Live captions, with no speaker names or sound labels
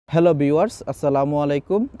Hello viewers, আসসালামু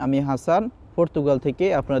আলাইকুম। আমি হাসান, পর্তুগাল থেকে।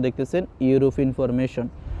 আপনারা দেখতেছেন ইউরোপ ইনফরমেশন।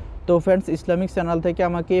 তো ফ্রেন্ডস, ইসলামিক চ্যানেল থেকে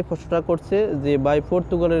আমাকে প্রশ্নটা করছে যে ভাই,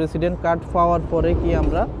 পর্তুগালের রেসিডেন্ট কার্ড পাওয়ার পরে কি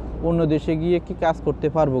আমরা অন্য দেশে গিয়ে কি কাজ করতে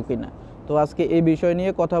পারবো কিনা। তো আজকে এই বিষয়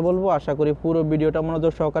নিয়ে কথা বলবো। আশা করি পুরো ভিডিওটা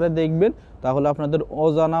মনোযোগ সহকারে দেখবেন, তাহলে আপনাদের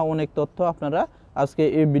অজানা অনেক তথ্য আপনারা আজকে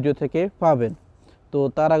এই ভিডিও থেকে পাবেন। তো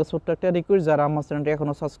তার আগে ছোট্ট একটা রিকোয়েস্ট, যারা আমার চ্যানেলটি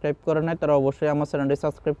এখনও সাবস্ক্রাইব করে নাই তারা অবশ্যই আমার চ্যানেলটি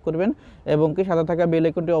সাবস্ক্রাইব করবেন এবং কি সাথে থাকা বেল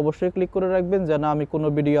আইকনটি অবশ্যই ক্লিক করে রাখবেন, যেন আমি কোনো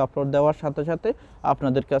ভিডিও আপলোড দেওয়ার সাথে সাথে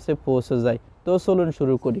আপনাদের কাছে পৌঁছে যায়। তো চলুন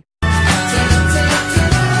শুরু করি।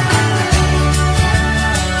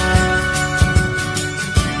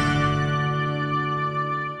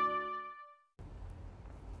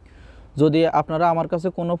 যদি আপনারা আমার কাছে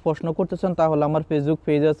কোনো প্রশ্ন করতে চান, তাহলে আমার ফেসবুক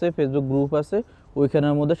পেজ আছে, ফেসবুক গ্রুপ আছে,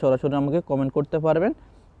 ওইখানের মধ্যে সরাসরি আমাকে কমেন্ট করতে পারবেন।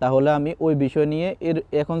 তাহলে আমি ওই বিষয় নিয়ে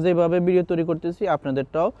এখন যেভাবে ভিডিও তৈরি করতেছি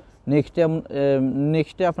আপনাদেরটাও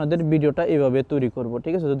নেক্সটে আপনাদের ভিডিওটা এইভাবে তৈরি করব,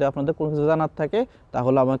 ঠিক আছে। যদি আপনাদের কোনো কিছু জানার থাকে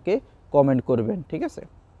তাহলে আমাকে কমেন্ট করবেন, ঠিক আছে।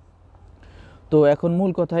 তো এখন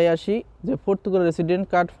মূল কথায় আসি যে পর্তুগাল রেসিডেন্ট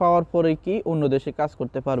কার্ড পাওয়ার পরে কি অন্য দেশে কাজ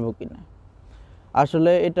করতে পারবো কিনা।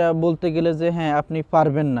 আসলে এটা বলতে গেলে যে হ্যাঁ, আপনি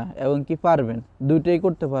পারবেন না এবং কি পারবেন, দুইটাই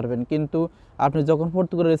করতে পারবেন। কিন্তু আপনি যখন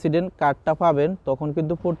পর্তুগালের রেসিডেন্ট কার্ডটা পাবেন তখন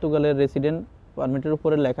কিন্তু পর্তুগালের রেসিডেন্ট পারমিটের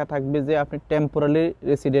উপরে লেখা থাকবে যে আপনি টেম্পোরারি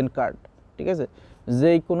রেসিডেন্ট কার্ড, ঠিক আছে।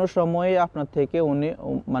 যেই কোনো সময়ে আপনার থেকে উনি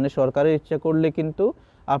মানে সরকারের ইচ্ছা করলে কিন্তু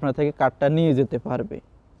আপনার থেকে কার্ডটা নিয়ে যেতে পারবে।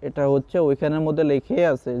 এটা হচ্ছে ওইখানের মধ্যে লেখে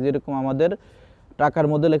আছে, যেরকম আমাদের টাকার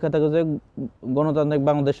মধ্যে লেখা থাকে যে গণতান্ত্রিক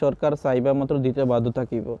বাংলাদেশ সরকার চাইবা মাত্র দিতে বাধ্য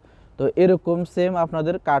থাকিব। তো এরকম সেম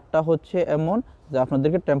আপনাদের কার্ডটা হচ্ছে এমন যে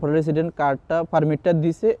আপনাদেরকে টেম্পোরারি রেসিডেন্ট কার্ডটা পারমিটটা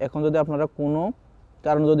দিছে। এখন যদি আপনারা কোনো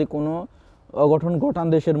কারণ যদি কোনো অঘটন ঘটান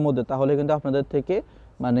দেশের মধ্যে, তাহলে কিন্তু আপনাদের থেকে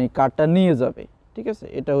মানে কার্ডটা নিয়ে যাবে, ঠিক আছে।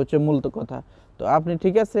 এটা হচ্ছে মূল কথা। তো আপনি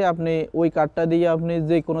ঠিক আছে, আপনি ওই কার্ডটা দিয়ে আপনি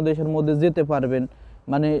যে কোনো দেশের মধ্যে যেতে পারবেন,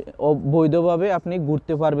 মানে বৈধভাবে আপনি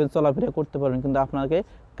ঘুরতে পারবেন, চলাফেরা করতে পারবেন, কিন্তু আপনাকে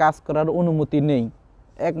কাজ করার অনুমতি নেই।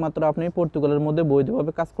 একমাত্র আপনি পর্তুগালের মধ্যে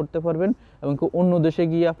বৈধভাবে কাজ করতে পারবেন এবং অন্য দেশে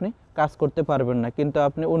গিয়ে আপনি কাজ করতে পারবেন না। কিন্তু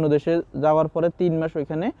আপনি অন্য দেশে যাওয়ার পরে 3 মাস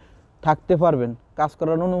ওইখানে থাকতে পারবেন। কাজ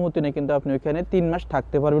করার অনুমতি নেই, কিন্তু আপনি ওইখানে 3 মাস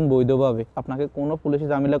থাকতে পারবেন বৈধভাবে। আপনাকে কোনো পুলিশে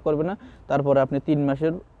ঝামেলা করবে না। তারপরে আপনি 3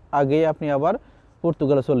 মাসের আগেই আপনি আবার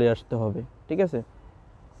পর্তুগালে চলে আসতে হবে, ঠিক আছে।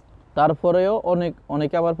 তারপরেও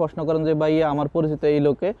অনেকে আবার প্রশ্ন করেন যে ভাই, আমার পরিচিত এই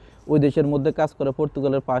লোকে ওই দেশের মধ্যে কাজ করে,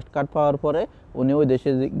 পর্তুগালের পাস কার্ড পাওয়ার পরে উনি ওই দেশে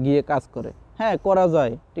গিয়ে কাজ করে। হ্যাঁ, করা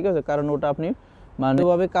যায়, ঠিক আছে। কারণ ওটা আপনি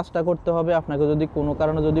মানভাবে কাজটা করতে হবে। আপনাকে যদি কোনো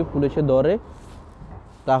কারণে যদি পুলিশে ধরে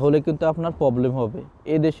তাহলে কিন্তু আপনার প্রবলেম হবে,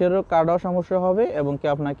 এই দেশেরও কার্ডও সমস্যা হবে এবং কি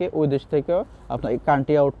আপনাকে ওই দেশ থেকেও আপনাকে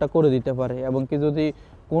কান্ট্রি আউটটা করে দিতে পারে। এবং কি যদি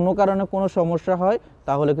কোনো কারণে কোনো সমস্যা হয়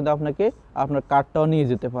তাহলে কিন্তু আপনাকে আপনার কার্ডটাও নিয়ে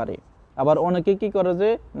যেতে পারে। আবার অনেকে কি করে যে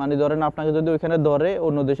মানে ধরেন আপনাকে যদি ওইখানে ধরে,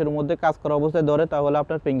 অন্য দেশের মধ্যে কাজ করা অবস্থায় ধরে, তাহলে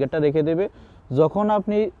আপনার ফিঙ্গারটা রেখে দেবে। যখন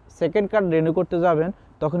আপনি সেকেন্ড কার্ড রিনিউ করতে যাবেন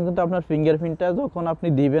তখন কিন্তু আপনার ফিঙ্গারপ্রিন্টটা যখন আপনি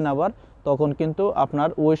দিবেন আবার, তখন কিন্তু আপনার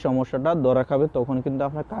ওই সমস্যাটা ধরা খাবে, তখন কিন্তু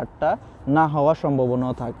আপনার কার্ডটা না হওয়ার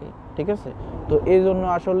সম্ভাবনাও থাকে, ঠিক আছে। তো এই জন্য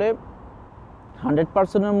আসলে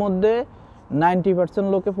 100%-এর মধ্যে 90%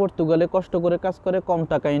 লোকে পর্তুগালে কষ্ট করে কাজ করে, কম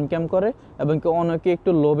টাকা ইনকাম করে এবং অনেকে একটু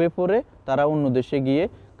লোভে পড়ে তারা অন্য দেশে গিয়ে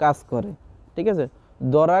কাজ করে, ঠিক আছে।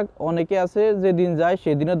 ধরা অনেকে আছে যেদিন যায়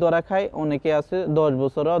সেদিনও ধরা খায়, অনেকে আছে 10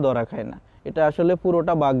 বছরও ধরা খায় না। এটা আসলে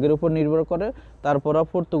পুরোটা ভাগ্যের উপর নির্ভর করে। তারপরও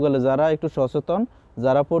পর্তুগালে যারা একটু সচেতন,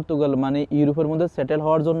 যারা পর্তুগাল মানে ইউরোপের মধ্যে সেটেল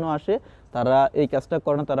হওয়ার জন্য আসে, তারা এই কাজটা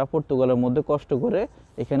করে না। তারা পর্তুগালের মধ্যে কষ্ট করে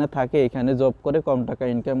এখানে থাকে, এখানে জব করে, কম টাকা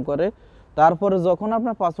ইনকাম করে। তারপরে যখন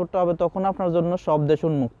আপনার পাসপোর্টটা হবে তখন আপনার জন্য সব দেশ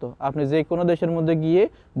উন্মুক্ত। আপনি যে কোনো দেশের মধ্যে গিয়ে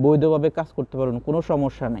বৈধভাবে কাজ করতে পারবেন, কোনো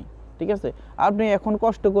সমস্যা নেই, ঠিক আছে। আপনি এখন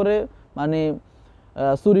কষ্ট করে মানে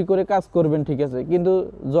চুরি করে কাজ করবেন, ঠিক আছে, কিন্তু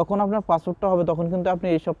যখন আপনার পাসপোর্টটা হবে তখন কিন্তু আপনি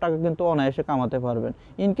এইসব টাকা কিন্তু অনায়াসে কামাতে পারবেন।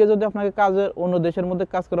 ইনকেস যদি আপনাকে কাজের অন্য দেশের মধ্যে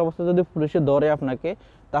কাজ করার অবস্থায় যদি পুলিশে ধরে আপনাকে,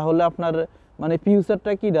 তাহলে আপনার মানে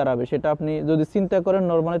ফিউচারটা কি দাঁড়াবে সেটা আপনি যদি চিন্তা করেন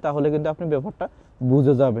নর্মালি, তাহলে কিন্তু আপনি ব্যাপারটা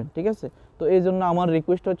বুঝে যাবেন, ঠিক আছে। তো এই জন্য আমার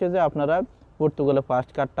রিকোয়েস্ট হচ্ছে যে আপনারা পর্তুগালে পাস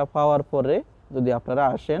কার্ডটা পাওয়ার পরে যদি আপনারা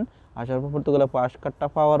আসার পর পর্তুগালে পাস কার্ডটা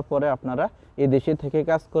পাওয়ার পরে আপনারা এই দেশে থেকে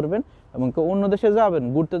কাজ করবেন এবং অন্য দেশে যাবেন,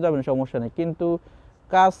 ঘুরতে যাবেন, সমস্যা নেই। কিন্তু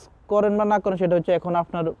কাজ করেন বা না করেন সেটা হচ্ছে এখন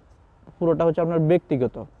আপনার পুরোটা হচ্ছে আপনার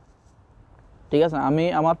ব্যক্তিগত, ঠিক আছে। আমি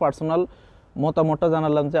আমার পার্সোনাল মতামতটা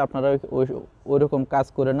জানালাম যে আপনারা ওই রকম কাজ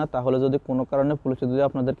করে না, তাহলে যদি কোনো কারণে পুলিশে যদি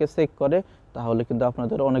আপনাদেরকে চেক করে তাহলে কিন্তু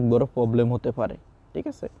আপনাদের অনেক বড় প্রবলেম হতে পারে, ঠিক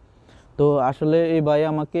আছে। তো আসলে এই ভাই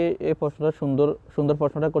আমাকে এই প্রশ্নটা সুন্দর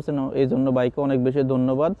প্রশ্নটা করছেন, এই জন্য ভাইকে অনেক বেশি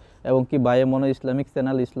ধন্যবাদ। এবং কি ভাইয়ের মনে Islamic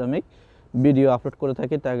channel, Islamic video upload করে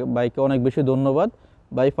থাকি, তাই ভাইকে অনেক বেশি ধন্যবাদ।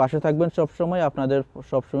 ভাই পাশে থাকবেন সবসময়, আপনাদের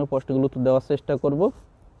সবসময় প্রশ্নগুলো উত্তর দেওয়ার চেষ্টা করব।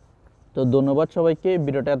 তো ধন্যবাদ সবাইকে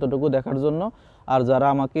ভিডিওটা এতটুকু দেখার জন্য। আর যারা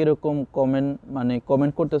আমাকে এরকম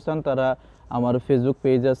কমেন্ট করতে চান, তারা আমার ফেসবুক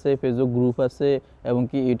পেজ আছে, ফেসবুক গ্রুপ আছে, এবং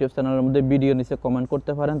কি ইউটিউব চ্যানেলের মধ্যে ভিডিও নিচে কমেন্ট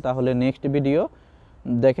করতে পারেন। তাহলে নেক্সট ভিডিও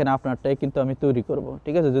দেখেন আপনারটাই কিন্তু আমি তৈরি করব,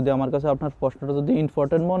 ঠিক আছে? যদি আমার কাছে আপনার প্রশ্নটা যদি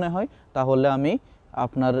ইম্পর্টেন্ট মনে হয়, তাহলে আমি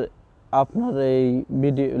আপনার আপনার এই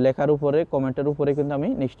ভিডিও লেখার উপরে, কমেন্টের উপরে কিন্তু আমি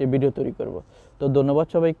নেক্সট ভিডিও তৈরি করব। তো ধন্যবাদ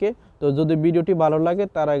সবাইকে। তো যদি ভিডিওটি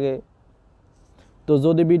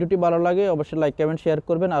ভালো লাগে অবশ্যই লাইক কমেন্ট শেয়ার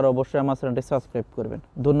করবেন, আর অবশ্যই আমার চ্যানেলটি সাবস্ক্রাইব করবেন।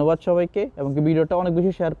 ধন্যবাদ সবাইকে, এবং কি ভিডিওটা অনেক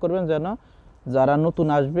বেশি শেয়ার করবেন, যেন যারা নতুন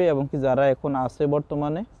আসবে এবং কি যারা এখন আছে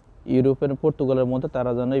বর্তমানে ইউরোপের পর্তুগালের মধ্যে,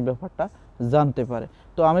 তারা যেন এই ব্যাপারটা জানতে পারে।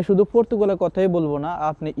 তো আমি শুধু পর্তুগালের কথাই বলবো না,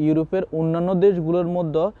 আপনি ইউরোপের অন্যান্য দেশগুলোর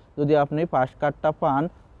মধ্যে যদি আপনি পাস কার্ডটা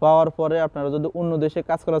পাওয়ার পরে আপনারা যদি অন্য দেশে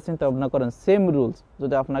কাজ করার চিন্তা ভাবনা করেন, সেম রুলস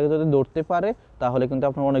যদি আপনাকে ধরতে পারে, তাহলে কিন্তু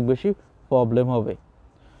আপনার অনেক বেশি প্রবলেম হবে।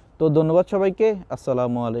 তো ধন্যবাদ সবাইকে,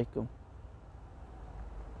 আসসালামু আলাইকুম।